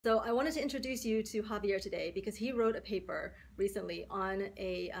So I wanted to introduce you to Javier today because he wrote a paper recently on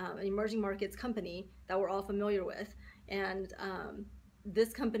an emerging markets company that we're all familiar with. And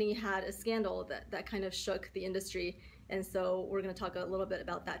this company had a scandal that kind of shook the industry. And so we're going to talk a little bit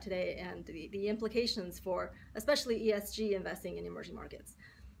about that today and the implications for especially ESG investing in emerging markets.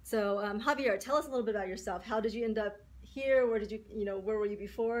 So Javier, tell us a little bit about yourself. How did you end up here? Where did where were you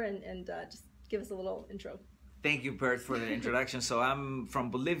before? And just give us a little intro. Thank you, Bert, for the introduction. So I'm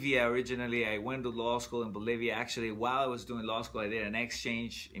from Bolivia originally. I went to law school in Bolivia. Actually, while I was doing law school, I did an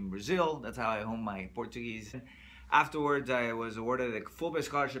exchange in Brazil. That's how I honed my Portuguese. Afterwards, I was awarded a Fulbright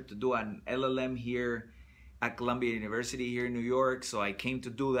scholarship to do an LLM here at Columbia University here in New York. So I came to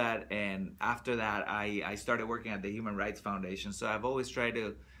do that. And after that, I started working at the Human Rights Foundation. So I've always tried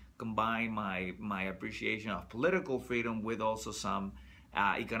to combine my appreciation of political freedom with also some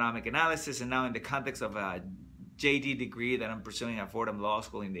economic analysis. And now in the context of a JD degree that I'm pursuing at Fordham Law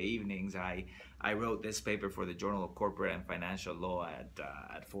School in the evenings, I wrote this paper for the Journal of Corporate and Financial Law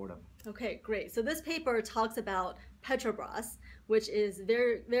at Fordham. Okay, great. So this paper talks about Petrobras, which is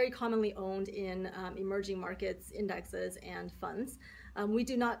very, very commonly owned in emerging markets indexes and funds. We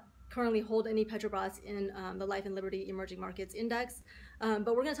do not currently hold any Petrobras in the Life and Liberty Emerging Markets Index, but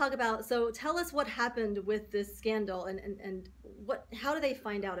we're going to talk about, so tell us what happened with this scandal and how do they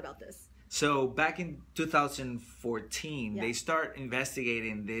find out about this? So back in 2014, they start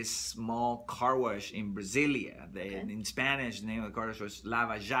investigating this small car wash in Brasilia. In Spanish, the name of the car wash was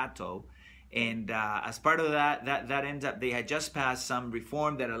Lava Jato. And as part of that ends up, they had just passed some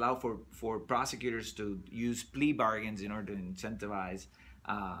reform that allowed for prosecutors to use plea bargains in order to incentivize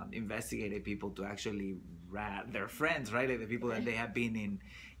investigated people to actually rat their friends, right? Like the people that they have been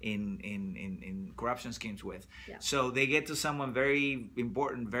in corruption schemes with. So they get to someone very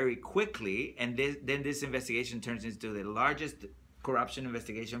important very quickly, and then this investigation turns into the largest corruption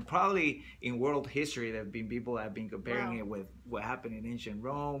investigation probably in world history. There have been people that have been comparing it with what happened in ancient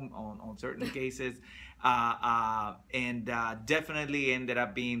Rome on certain cases, and definitely ended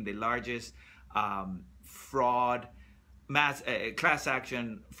up being the largest fraud class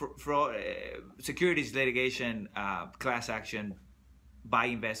action fraud securities litigation class action by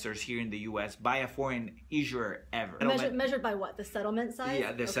investors here in the U.S. by a foreign issuer ever. Measured by what? The settlement size?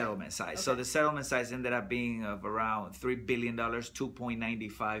 Yeah, the settlement size. So the settlement size ended up being of around $3 billion,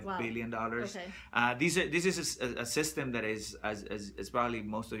 $2.95 billion. This is a system that is, as probably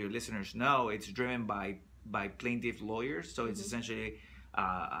most of your listeners know, it's driven by plaintiff lawyers. So it's essentially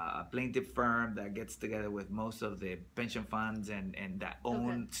a plaintiff firm that gets together with most of the pension funds and that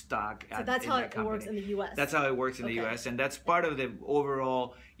own stock. So that's how it works in the U.S. That's how it works in the U.S. And that's part of the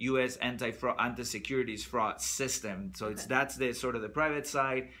overall U.S. anti-securities fraud system. So that's the sort of the private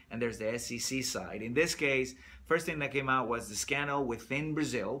side, and there's the SEC side. In this case, first thing that came out was the scandal within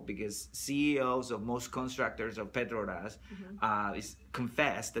Brazil, because CEOs of most constructors of Petrobras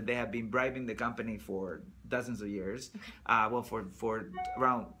confessed that they have been bribing the company for dozens of years, well, for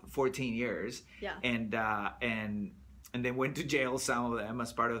around 14 years, and they went to jail, some of them,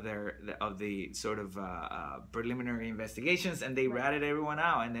 as part of the sort of preliminary investigations, and they ratted everyone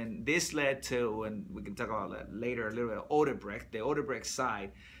out. And then this led to, and we can talk about that later a little bit, Odebrecht, the Odebrecht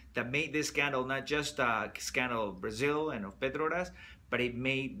side, that made this scandal not just a scandal of Brazil and of Petrobras, but it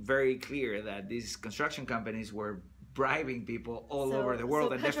made very clear that these construction companies were bribing people all over the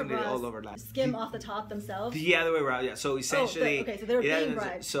world, and definitely all over Latin. Skim off the top themselves? The other way around, yeah. So essentially, so they're being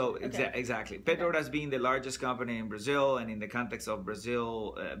bribed. So exactly. Petrobras being the largest company in Brazil, and in the context of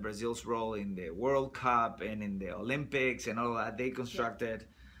Brazil's role in the World Cup and in the Olympics and all that, they constructed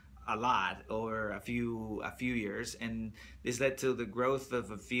a lot over a few years, and this led to the growth of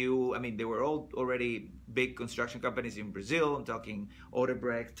a few. I mean, they were all already big construction companies in Brazil. I'm talking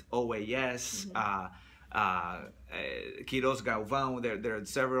Odebrecht, OAS, Quiros Galvão. There are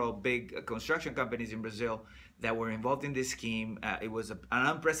several big construction companies in Brazil that were involved in this scheme. It was an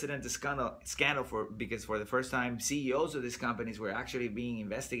unprecedented scandal because for the first time, CEOs of these companies were actually being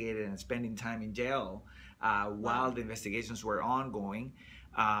investigated and spending time in jail while the investigations were ongoing.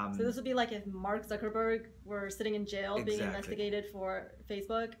 So this would be like if Mark Zuckerberg were sitting in jail being investigated for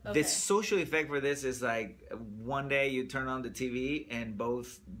Facebook? The social effect for this is like one day you turn on the TV and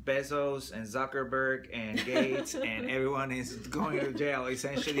both Bezos and Zuckerberg and Gates and everyone is going to jail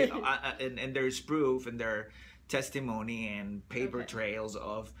essentially, and there's proof and there are testimony and paper trails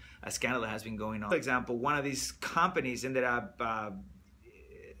of a scandal that has been going on. For example, one of these companies ended up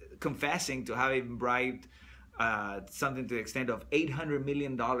confessing to having bribed something to the extent of $800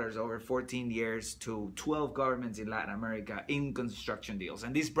 million over 14 years to 12 governments in Latin America in construction deals.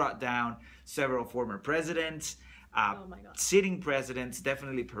 And this brought down several former presidents, Oh my God. Sitting presidents,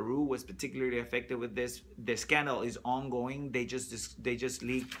 definitely Peru was particularly affected with this. The scandal is ongoing. They just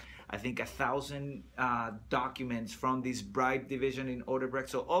leaked, I think, 1,000 documents from this bribe division in Odebrecht.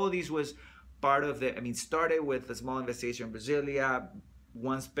 So all of these was part of the, I mean, started with a small investigation in Brasilia.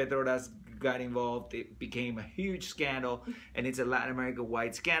 Once Petrobras got involved, it became a huge scandal, and it's a Latin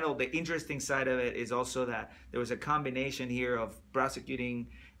America-wide scandal. The interesting side of it is also that there was a combination here of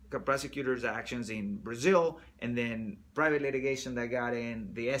prosecutors' actions in Brazil, and then private litigation that got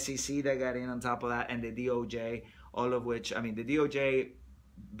in, the SEC that got in on top of that, and the DOJ, all of which, I mean, the DOJ,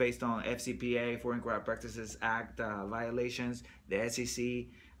 based on FCPA, Foreign Corrupt Practices Act violations, the SEC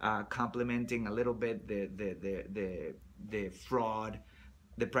complementing a little bit the fraud,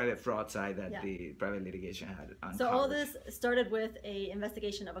 the private fraud side that the private litigation had uncovered. So all this started with a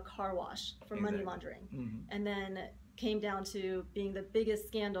investigation of a car wash for money laundering, and then came down to being the biggest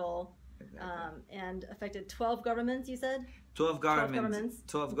scandal, and affected 12 governments, you said? 12 governments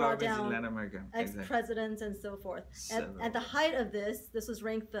in Latin America. Ex-presidents and so forth. At the height of this was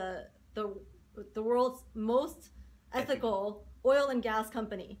ranked the world's most ethical oil and gas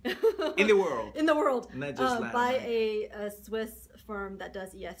company in the world. In the world, not just by a Swiss firm that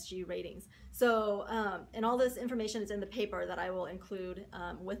does ESG ratings. So, and all this information is in the paper that I will include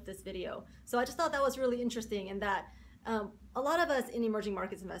with this video. So I just thought that was really interesting, and that a lot of us in emerging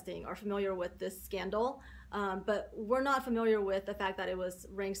markets investing are familiar with this scandal, but we're not familiar with the fact that it was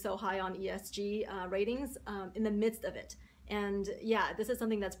ranked so high on ESG ratings in the midst of it. And yeah, this is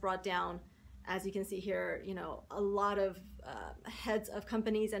something that's brought down, as you can see here, you know, a lot of heads of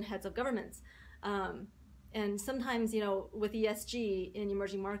companies and heads of governments. And sometimes, you know, with ESG in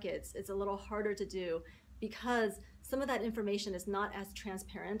emerging markets, it's a little harder to do because some of that information is not as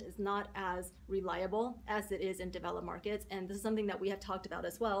transparent, is not as reliable as it is in developed markets. And this is something that we have talked about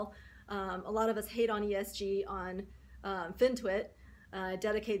as well. A lot of us hate on ESG on FinTwit.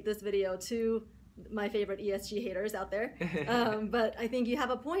 Dedicate this video to my favorite ESG haters out there. But I think you have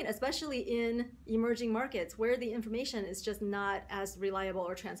a point, especially in emerging markets where the information is just not as reliable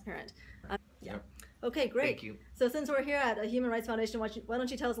or transparent. Yeah. Okay, great. Thank you. So since we're here at a Human Rights Foundation, why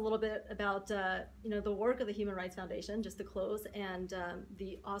don't you tell us a little bit about you know, the work of the Human Rights Foundation, just to close, and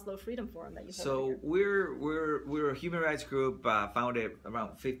the Oslo Freedom Forum that you hold. So we're a human rights group founded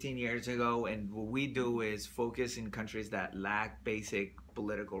around 15 years ago, and what we do is focus in countries that lack basic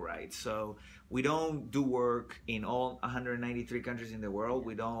political rights. So we don't do work in all 193 countries in the world.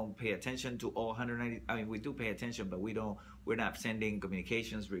 We don't pay attention to all 190. I mean, we do pay attention, but we're not sending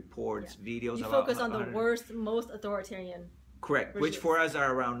communications, reports, videos. You focus on the worst, most authoritarian. Correct, regimes. which for us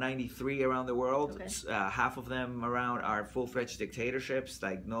are around 93 around the world. Okay. Half of them around are full-fledged dictatorships,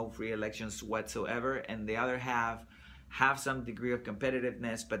 like no free elections whatsoever, and the other half have some degree of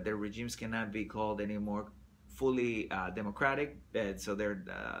competitiveness, but their regimes cannot be called anymore fully democratic. So they're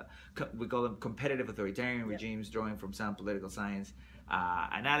we call them competitive authoritarian regimes, drawing from some political science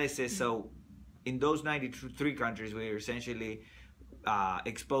analysis. So in those 93 countries, we're essentially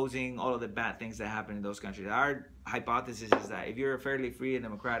exposing all of the bad things that happen in those countries. Our hypothesis is that if you're a fairly free and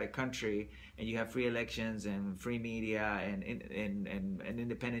democratic country and you have free elections and free media and an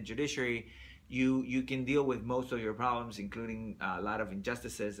independent judiciary, you can deal with most of your problems, including a lot of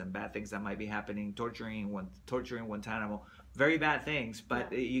injustices and bad things that might be happening, torturing Guantanamo, very bad things,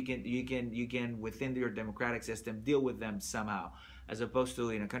 but you can within your democratic system deal with them somehow. As opposed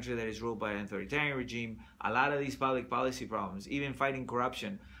to in a country that is ruled by an authoritarian regime, a lot of these public policy problems, even fighting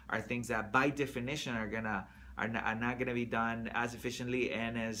corruption, are things that by definition are not gonna be done as efficiently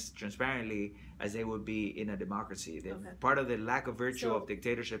and as transparently as they would be in a democracy. Part of the lack of virtue of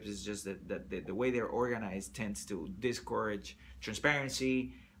dictatorships is just that the way they're organized tends to discourage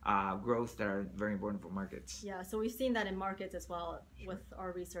transparency, growth that are very important for markets. Yeah, so we've seen that in markets as well with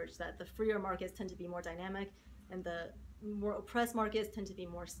our research, that the freer markets tend to be more dynamic and the more oppressed markets tend to be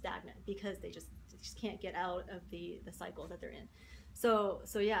more stagnant because they just can't get out of the cycle that they're in. So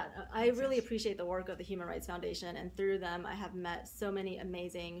yeah, I really appreciate the work of the Human Rights Foundation, and through them I have met so many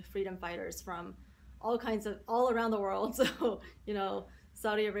amazing freedom fighters from all around the world. So, you know,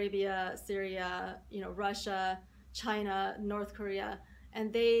 Saudi Arabia, Syria, you know, Russia, China, North Korea,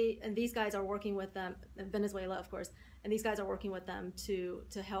 and these guys are working with them, Venezuela of course, and these guys are working with them to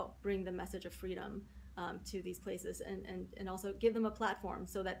help bring the message of freedom to these places, and also give them a platform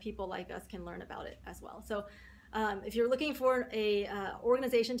so that people like us can learn about it as well. So if you're looking for a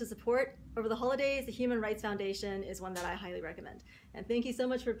organization to support over the holidays, the Human Rights Foundation is one that I highly recommend. And thank you so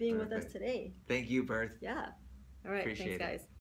much for being with us today. Thank you, Berth. Yeah. All right. Appreciate Thanks, guys.